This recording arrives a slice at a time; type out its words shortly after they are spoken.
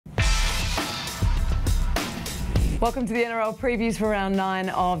Welcome to the NRL previews for round 9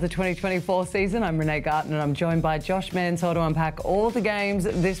 of the 2024 season. I'm Renee Gartner and I'm joined by Josh Mansour to unpack all the games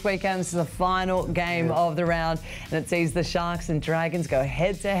this weekend. This is the final game of the round and it sees the Sharks and Dragons go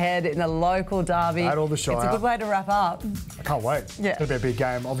head-to-head in a local derby. All the Shire. It's a good way to wrap up. I can't wait. Yeah. It's going to be a big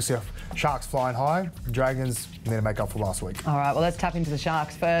game. Obviously, Sharks flying high, Dragons need to make up for last week. All right, well, let's tap into the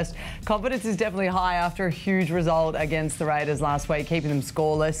Sharks first. Confidence is definitely high after a huge result against the Raiders last week, keeping them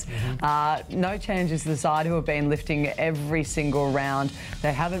scoreless. No changes to the side, who have been lifting every single round.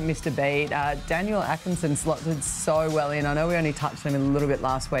 They haven't missed a beat. Daniel Atkinson slotted so well in. I know we only touched him a little bit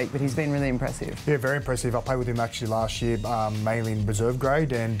last week, but he's been really impressive. Yeah, very impressive. I played with him actually last year, mainly in reserve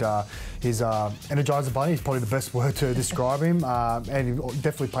grade, and he's Energizer Bunny. He's probably the best word to describe him, and he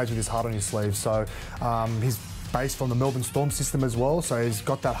definitely plays with his heart on his sleeve. So he's based from the Melbourne Storm system as well, so he's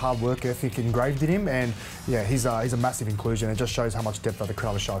got that hard work ethic engraved in him, and yeah, he's a massive inclusion. It just shows how much depth that the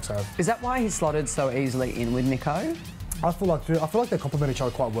Cronulla Sharks have. Is that why he's slotted so easily in with Nico? I feel like they complement each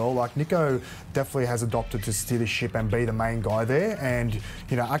other quite well. Like, Nico definitely has adopted to steer the ship and be the main guy there, and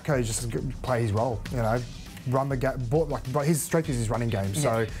you know, Atko just play his role. You know, run the game. But his strength is his running game.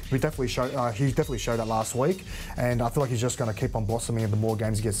 So he definitely showed that last week, and I feel like he's just going to keep on blossoming the more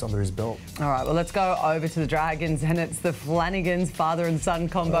games he gets under his belt. All right, well, let's go over to the Dragons, and it's the Flanagans father and son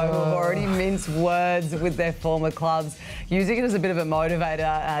combo who have already minced words with their former clubs, using it as a bit of a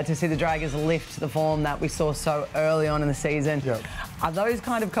motivator to see the Dragons lift the form that we saw so early on in the season. Yep. Are those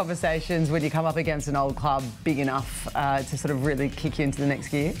kind of conversations, when you come up against an old club, big enough to sort of really kick you into the next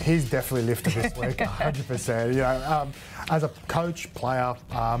gear? He's definitely lifted this week, 100%. You know, as a coach, player,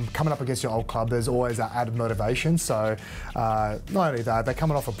 coming up against your old club, there's always that added motivation. So not only that, they're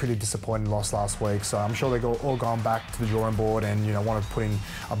coming off a pretty disappointing loss last week. So I'm sure they've all gone back to the drawing board and, you know, want to put in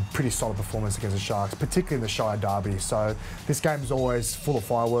a pretty solid performance against the Sharks, particularly in the Shire derby. So this game is always full of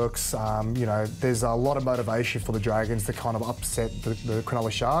fireworks. You know, there's a lot of motivation for the Dragons to kind of upset the Cronulla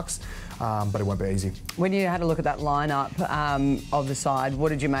Sharks, but it won't be easy. When you had a look at that lineup of the side, what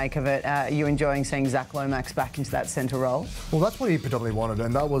did you make of it? Are you enjoying seeing Zach Lomax back into that centre role? Well, that's what he predominantly wanted,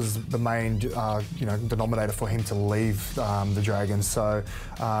 and that was the main, you know, denominator for him to leave the Dragons. So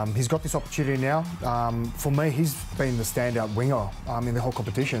he's got this opportunity now. For me, he's been the standout winger in the whole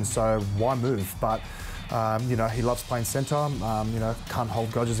competition. So why move? But you know, he loves playing centre. You know, can't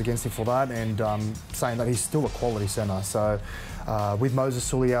hold grudges against him for that, and saying that he's still a quality centre. So with Moses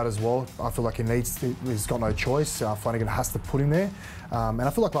Sully out as well, I feel like he's got no choice. Flanagan has to put him there. And I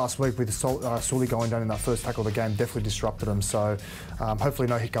feel like last week with Sully going down in that first tackle of the game definitely disrupted him. So hopefully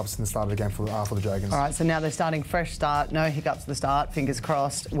no hiccups in the start of the game for the Dragons. All right, so now they're starting fresh start, no hiccups at the start, fingers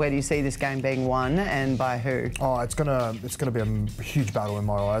crossed. Where do you see this game being won and by who? Oh, it's gonna be a huge battle in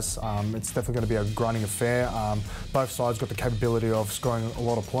my eyes. It's definitely going to be a grinding affair. Both sides got the capability of scoring a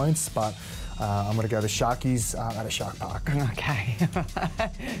lot of points, but I'm going to go the Sharkies at a Shark Park. Okay,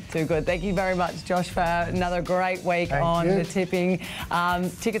 too good. Thank you very much, Josh, for another great week the tipping.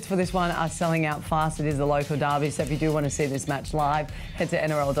 Tickets for this one are selling out fast. It is the local derby, so if you do want to see this match live, head to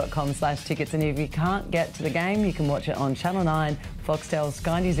nrl.com/tickets. And if you can't get to the game, you can watch it on Channel 9, Foxtel,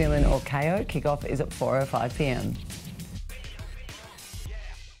 Sky New Zealand or KO. Kickoff is at 4:05 p.m.